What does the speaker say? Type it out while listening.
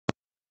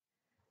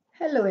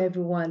Hello,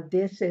 everyone.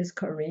 This is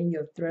Corinne,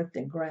 your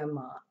thrifting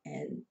grandma,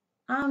 and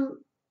I'm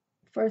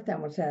first. I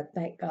want to say I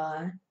thank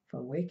God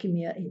for waking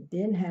me up. He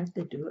didn't have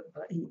to do it,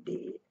 but He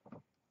did.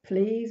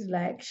 Please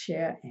like,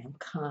 share, and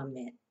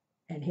comment,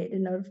 and hit the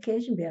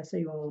notification bell so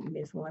you won't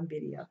miss one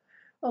video.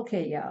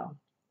 Okay, y'all.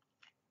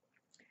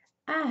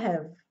 I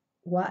have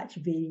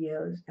watched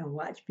videos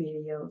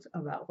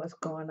about what's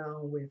going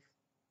on with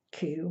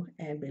Q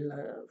and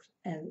Beloved,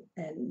 and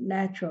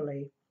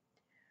naturally,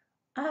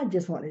 I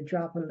just want to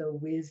drop a little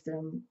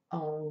wisdom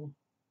on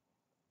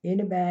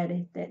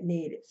anybody that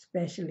needed,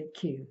 especially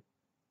Q.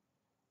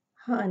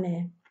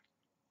 Honey,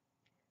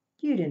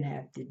 you didn't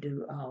have to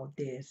do all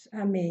this.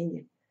 I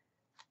mean,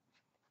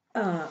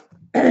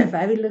 if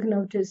I be looking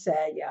over to the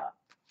side, y'all,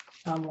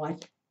 I'm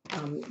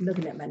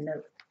looking at my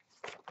notes.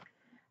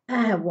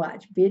 I have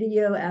watched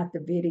video after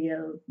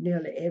video,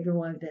 nearly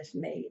everyone that's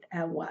made.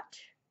 I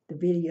watched the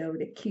video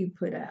that Q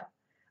put out.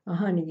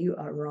 Honey, you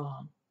are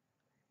wrong.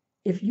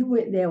 If you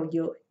went there with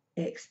your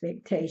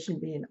expectation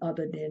being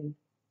other than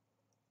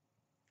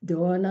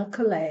doing a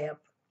collab,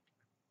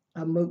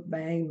 a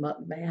mukbang,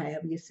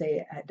 however you say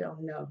it, I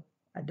don't know.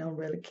 I don't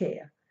really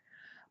care.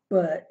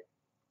 But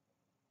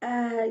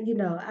I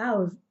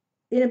was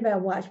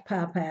anybody watch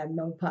Popeye,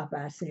 know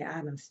Popeye saying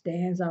I done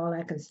stands all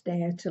I can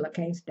stand till I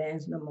can't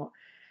stand no more.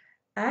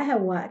 I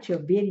have watched your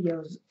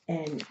videos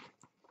and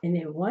in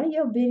one of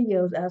your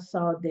videos I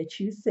saw that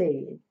you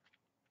said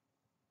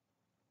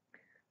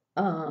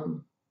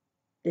um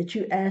that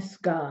you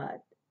asked God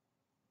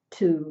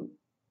to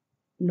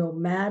no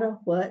matter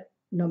what,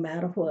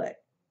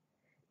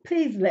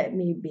 please let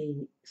me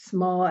be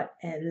smart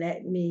and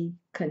let me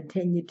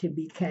continue to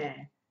be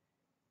kind.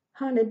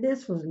 Honey,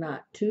 this was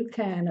not too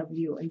kind of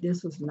you, and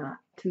this was not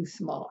too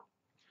smart.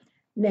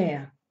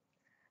 Now,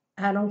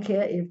 I don't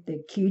care if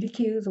the cutie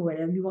cues or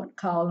whatever you want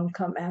to call them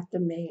come after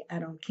me. I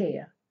don't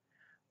care.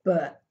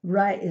 But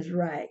right is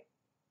right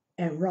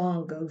and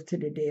wrong goes to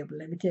the devil.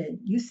 Let me tell you,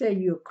 you say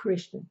you're a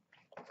Christian.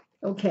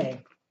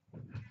 Okay.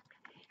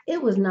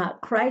 It was not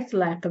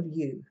Christ-like of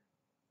you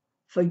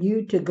for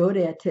you to go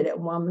there to that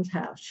woman's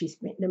house. She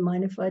spent the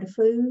money for the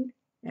food.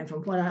 And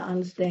from what I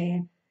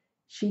understand,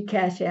 she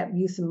cashed out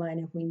you some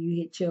money when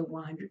you hit your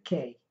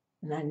 100K.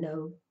 And I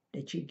know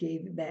that you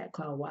gave it back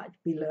called Watch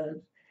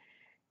Beloved.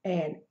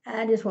 And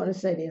I just want to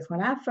say this.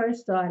 When I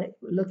first started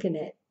looking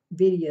at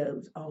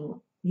videos on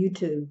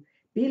YouTube,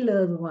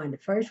 Beloved was one of the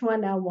first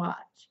one I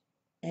watched.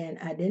 And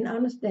I didn't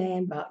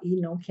understand about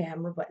eating on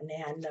camera, but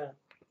now I know.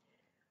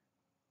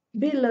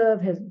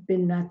 Beloved has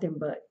been nothing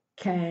but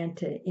kind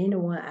to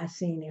anyone I've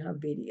seen in her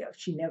videos.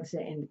 She never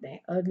said anything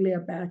ugly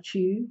about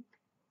you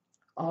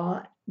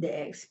or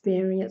the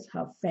experience,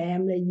 her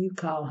family. You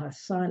call her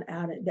son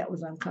out. That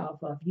was uncalled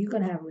for. If you're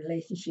going to have a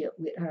relationship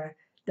with her,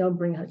 don't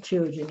bring her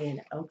children in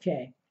it.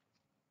 Okay.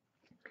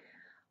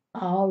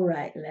 All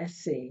right, let's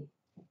see.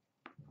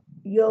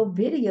 Your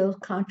videos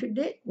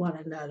contradict one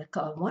another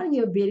because one of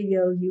your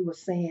videos you were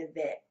saying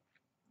that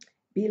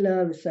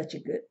Beloved is such a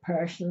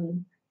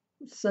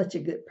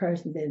good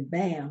person, then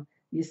bam,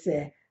 you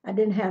said, I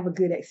didn't have a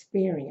good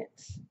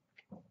experience.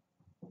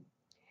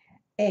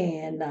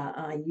 And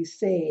you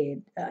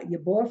said, your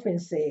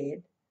boyfriend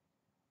said,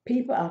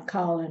 people are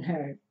calling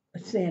her,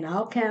 saying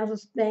all kinds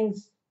of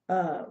things.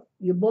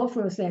 Your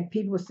boyfriend was saying,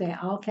 people were saying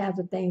all kinds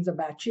of things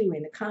about you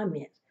in the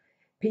comments.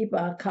 People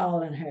are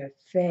calling her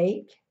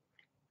fake.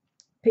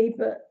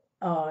 People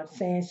are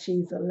saying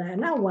she's a lie.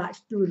 And I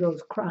watched through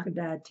those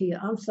crocodile tears.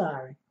 I'm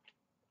sorry.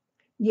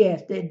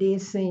 Yes, that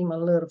did seem a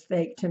little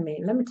fake to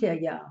me. Let me tell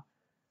y'all,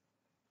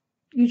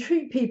 you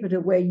treat people the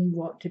way you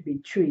want to be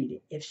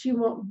treated. If she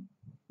won't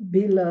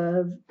be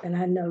loved, and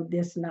I know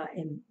this not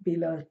in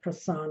Beloved's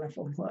persona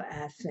from what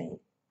I've seen.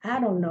 I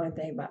don't know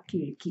anything about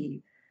Cutie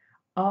Key.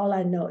 All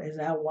I know is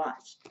I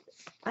watched.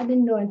 I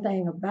didn't know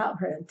anything about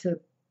her until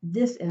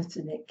this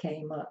incident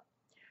came up.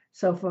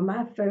 So for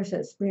my first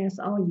experience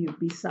on you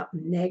be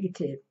something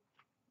negative.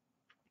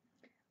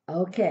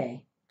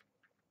 Okay,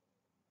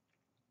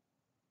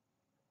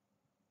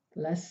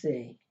 let's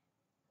see.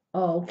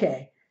 Oh,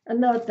 okay.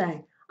 Another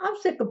thing. I'm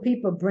sick of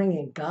people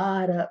bringing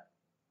God up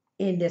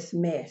in this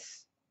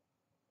mess.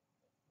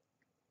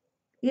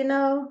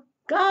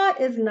 God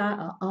is not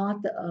an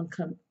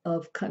author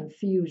of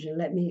confusion.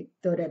 Let me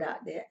throw that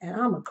out there. And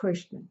I'm a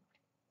Christian.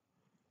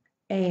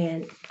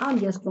 And I'm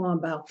just going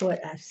by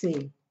what I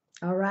see.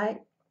 All right.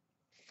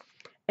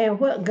 And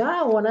what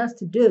God wants us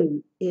to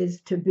do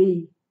is to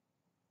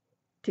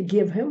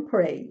give him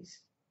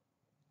praise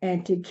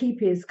and to keep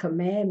his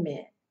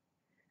commandment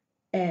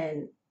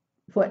and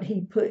what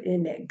he put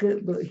in that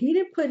good book. He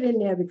didn't put it in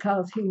there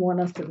because he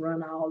wants us to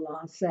run all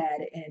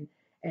alongside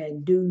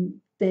and do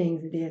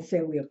things and then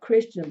say we're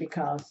Christian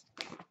because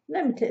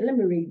let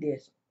me read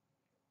this.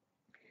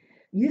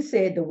 You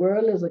said the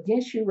world is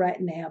against you right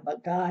now,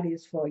 but God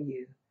is for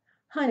you.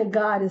 Honey,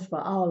 God is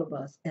for all of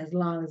us as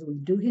long as we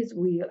do his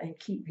will and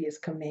keep his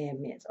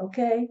commandments,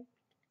 okay?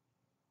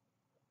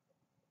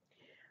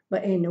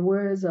 But in the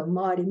words of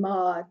Marty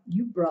Maud,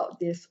 you brought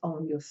this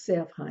on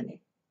yourself,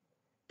 honey.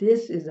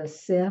 This is a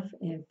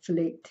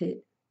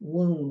self-inflicted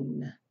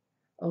wound.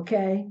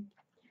 Okay?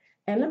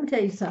 And let me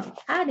tell you something.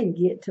 I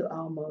didn't get to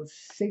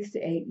almost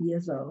 68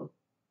 years old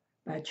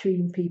by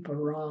treating people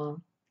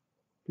wrong,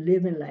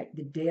 living like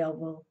the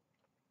devil,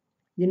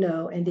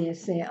 and then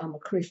saying I'm a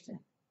Christian.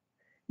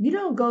 You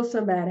don't go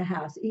somebody's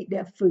house, eat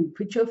their food,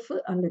 put your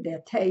foot under their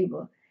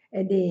table,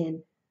 and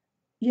then,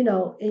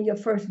 in your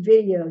first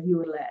video, you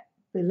were like,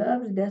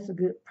 beloved, that's a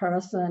good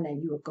person,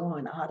 and you were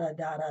going, ah, da,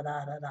 da, da,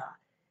 da, da, da.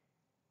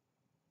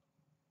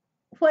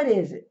 What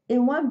is it?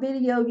 In one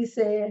video, you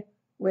said,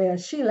 well,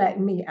 she like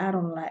me, I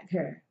don't like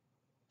her.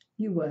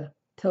 You were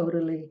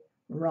totally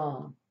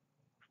wrong.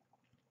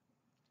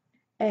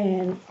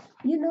 And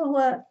you know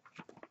what?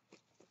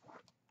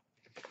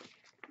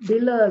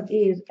 Beloved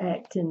is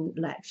acting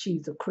like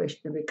she's a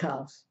Christian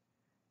because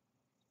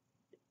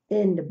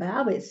in the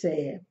Bible it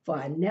said, for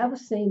I never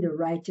seen the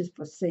righteous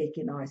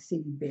forsaken or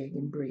seed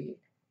begging bread.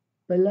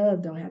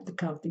 Beloved don't have to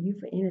come to you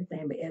for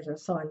anything, but as I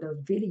saw in those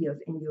videos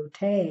in your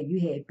tag, you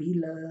had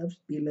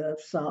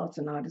beloved salts,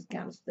 and all this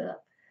kind of stuff.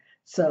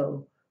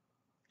 So,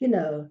 and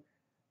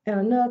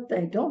another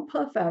thing, don't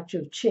puff out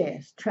your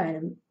chest trying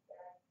to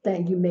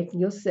think you're making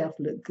yourself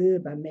look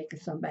good by making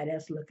somebody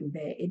else looking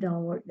bad. It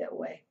don't work that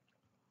way.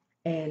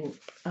 And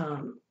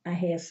I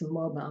had some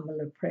more, but I'm a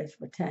little pressed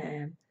for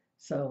time.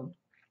 So,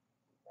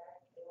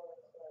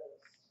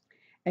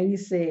 and you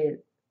said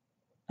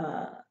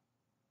uh,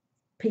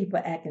 people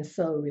acting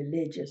so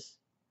religious,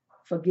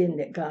 forgetting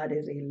that God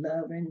is a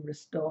loving,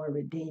 restoring,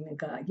 redeeming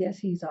God. Yes,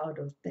 He's all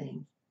those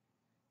things.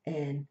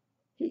 And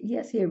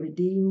yes, He'll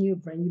redeem you,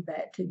 bring you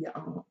back to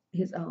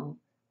His own.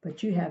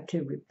 But you have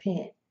to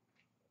repent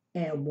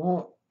and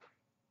want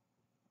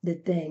the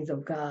things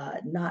of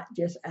God, not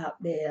just out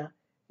there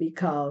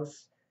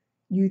because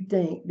you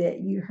think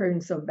that you're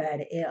hurting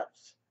somebody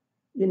else.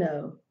 You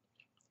know,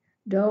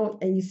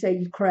 don't, and you say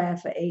you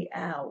cried for 8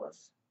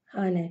 hours.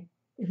 Honey,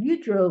 if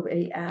you drove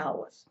 8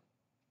 hours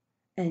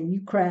and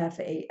you cried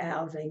for 8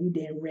 hours and you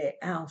didn't read,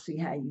 I don't see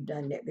how you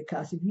done that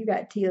because if you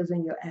got tears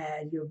in your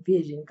eyes, your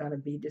vision gonna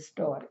be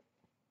distorted.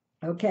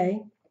 Okay?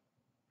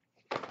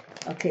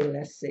 Okay,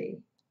 let's see.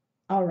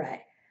 All right.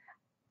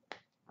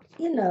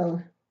 You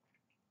know,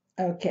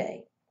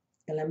 okay.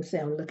 And let me say,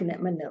 I'm looking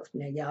at my notes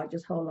now. Y'all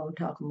just hold on,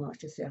 talk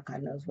amongst yourself. I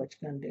knows what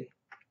you're gonna do.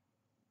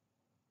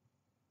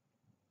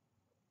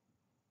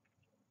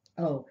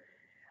 Oh,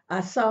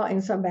 I saw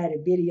in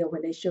somebody's video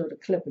when they showed a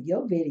clip of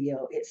your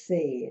video, it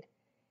said,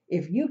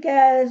 if you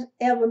guys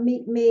ever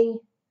meet me,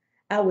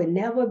 I would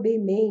never be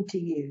mean to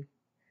you.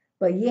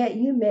 But yet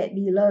you met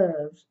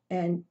Beloved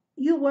and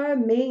you were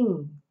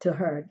mean to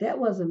her. That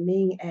was a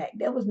mean act.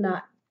 That was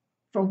not,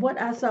 from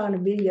what I saw in the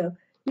video,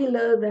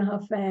 Beloved and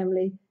her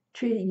family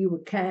treated you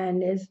with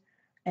kindness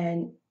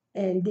and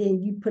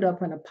then you put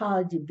up an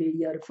apology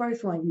video, the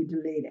first one you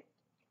deleted.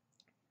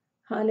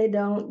 Honey,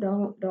 don't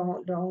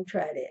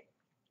try that.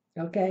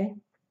 Okay?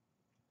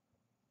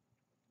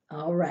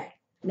 All right.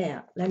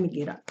 Now, let me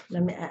get up.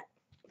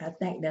 I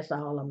think that's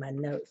all of my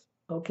notes.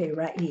 Okay,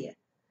 right here.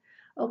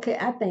 Okay,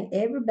 I think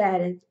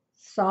everybody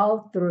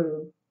saw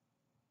through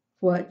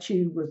what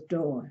you was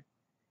doing.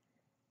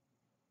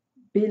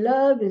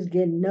 Beloved is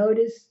getting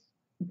noticed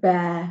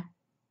by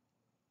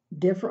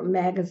different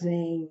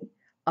magazines.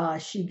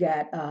 She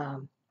got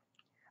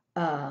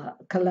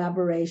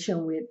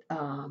collaboration with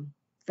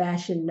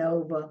Fashion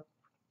Nova.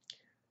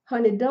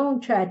 Honey,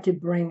 don't try to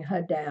bring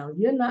her down.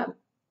 You're not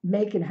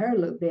making her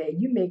look bad.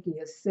 You're making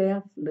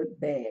yourself look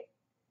bad.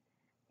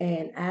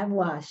 And I've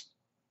watched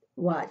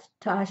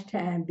Tosh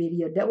Time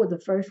video. That was the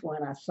first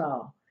one I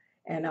saw.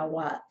 And I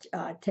watched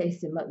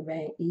Tasty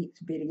Mukbang Eats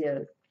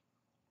video.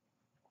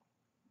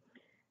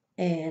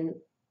 And,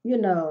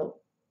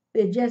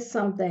 it just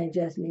something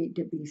just need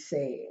to be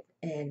said.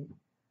 And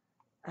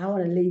I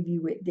want to leave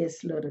you with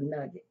this little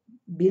nugget.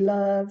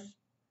 Beloved,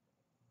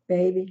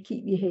 baby,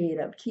 keep your head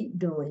up. Keep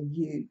doing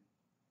you.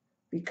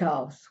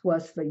 Because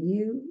what's for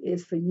you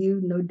is for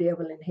you. No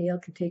devil in hell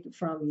can take it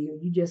from you.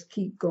 You just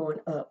keep going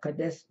up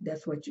because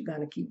that's what you're going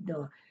to keep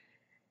doing.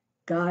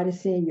 God is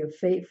seeing your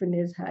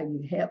faithfulness, how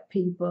you help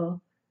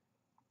people.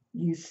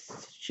 You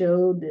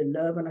show the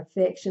love and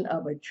affection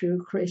of a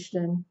true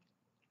Christian.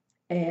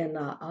 And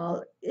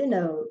I'm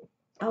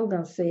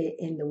going to say it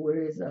in the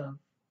words of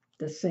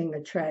the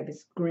singer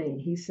Travis Green.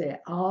 He said,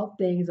 all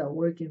things are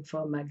working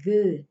for my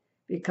good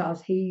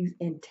because he's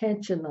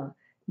intentional,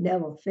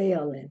 never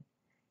failing.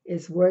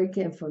 It's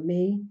working for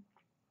me.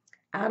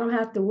 I don't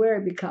have to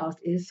worry because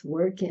it's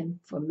working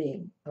for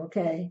me.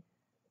 Okay?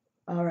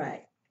 All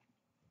right.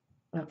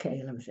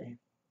 Okay, let me see.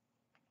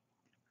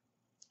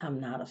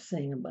 I'm not a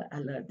singer, but I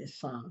love this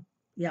song.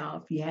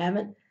 Y'all, if you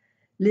haven't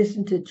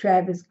listened to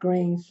Travis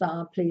Green's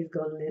song, please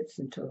go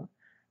listen to it.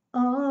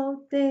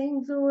 All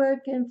things are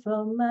working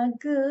for my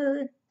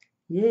good.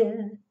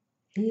 Yeah,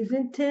 he's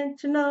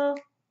intentional.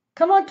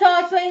 Come on,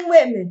 Todd, sing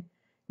with me.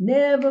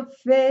 Never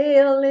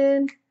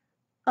failing.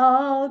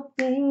 All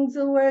things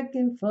are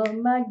working for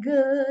my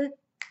good.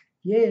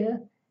 Yeah,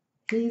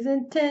 he's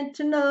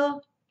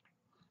intentional.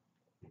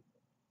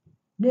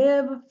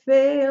 Never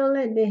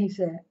failing. Then he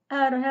said,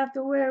 I don't have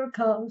to worry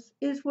because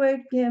it's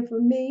working for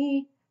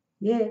me.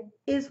 Yeah,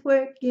 it's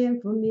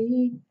working for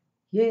me.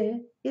 Yeah,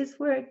 it's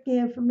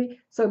working for me.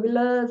 So,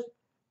 beloveds,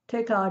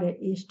 take all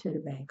that ish to the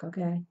bank,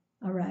 okay?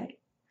 All right.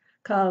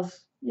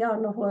 Because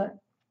y'all know what?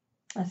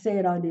 I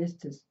said all this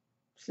to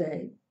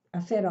say,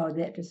 I said all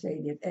that to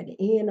say this. At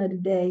the end of the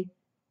day,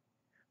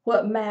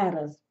 what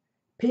matters?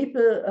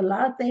 People, a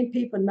lot of things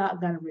people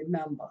not going to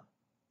remember.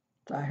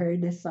 So I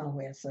heard this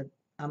somewhere, so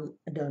I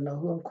don't know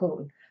who I'm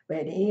quoting. But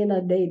at the end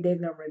of the day, they're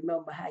going to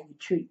remember how you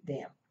treat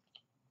them.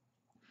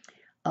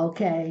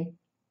 Okay?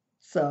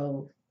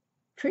 So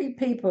treat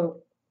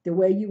people the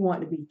way you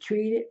want to be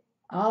treated.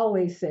 I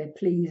always say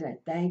please and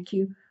thank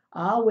you.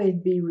 Always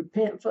be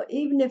repentful.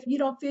 Even if you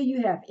don't feel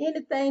you have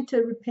anything to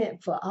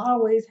repent for,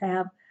 always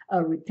have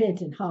a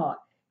repentant heart.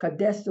 Because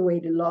that's the way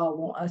the Lord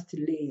wants us to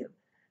live.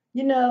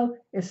 You know,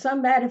 if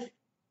somebody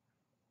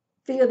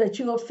feel that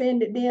you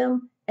offended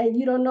them and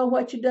you don't know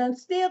what you done,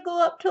 still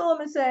go up to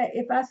them and say,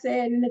 if I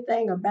said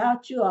anything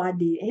about you or I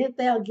did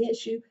anything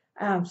against you,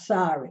 I'm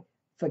sorry.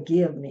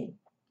 Forgive me.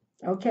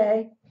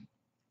 Okay?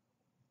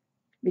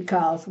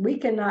 Because we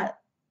cannot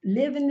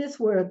live in this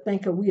world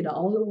thinking we're the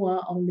only one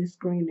on this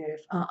green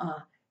earth.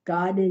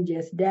 God didn't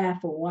just die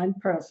for one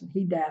person.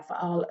 He died for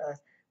all of us.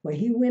 When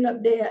he went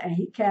up there and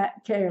he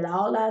carried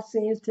all our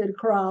sins to the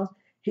cross,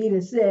 he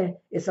didn't say,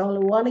 it's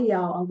only one of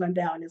y'all I'm going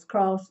to die on this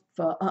cross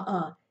for.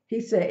 He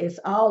said, it's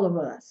all of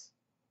us.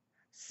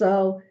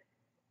 So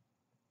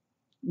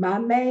my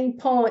main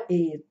point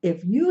is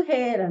if you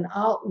had an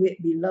out with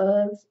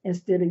beloveds,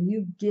 instead of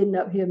you getting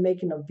up here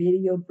making a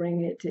video,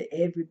 bringing it to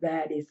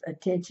everybody's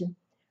attention,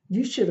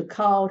 you should have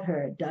called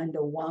her, done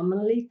the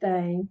womanly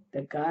thing,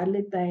 the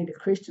godly thing, the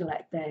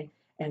Christian-like thing,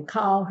 and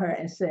called her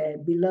and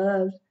said,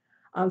 beloveds,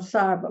 I'm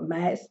sorry, but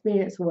my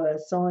experience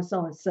was so and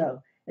so and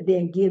so. And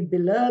then give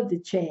beloved the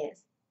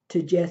chance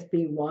to just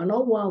be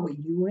one-on-one with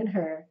you and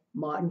her.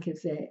 Martin can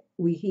say,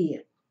 we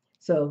here.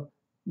 So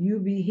you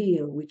be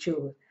here with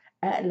yours.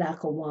 Act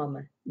like a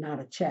woman, not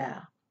a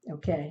child.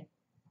 Okay?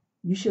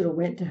 You should have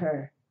went to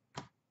her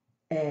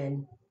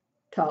and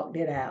talked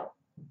it out,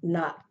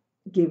 not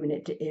giving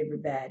it to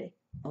everybody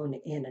on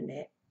the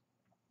internet.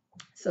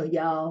 So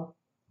y'all,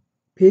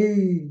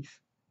 peace.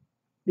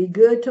 Be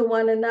good to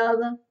one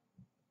another.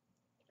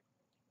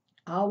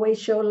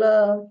 Always show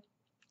love.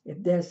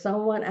 If there's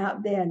someone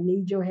out there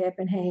need your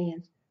helping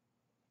hands,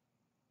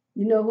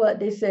 you know what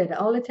they said. The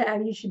only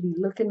time you should be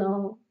looking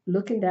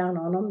down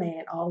on a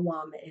man or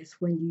woman is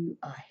when you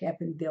are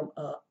helping them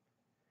up.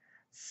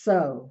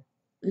 So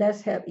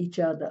let's help each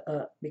other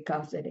up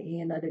because at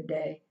the end of the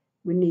day,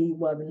 we need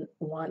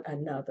one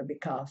another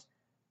because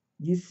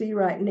you see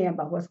right now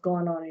about what's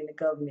going on in the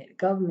government. The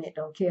government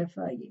don't care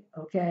for you,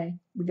 okay?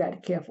 We got to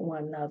care for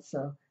one another.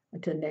 So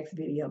until next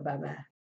video, bye-bye.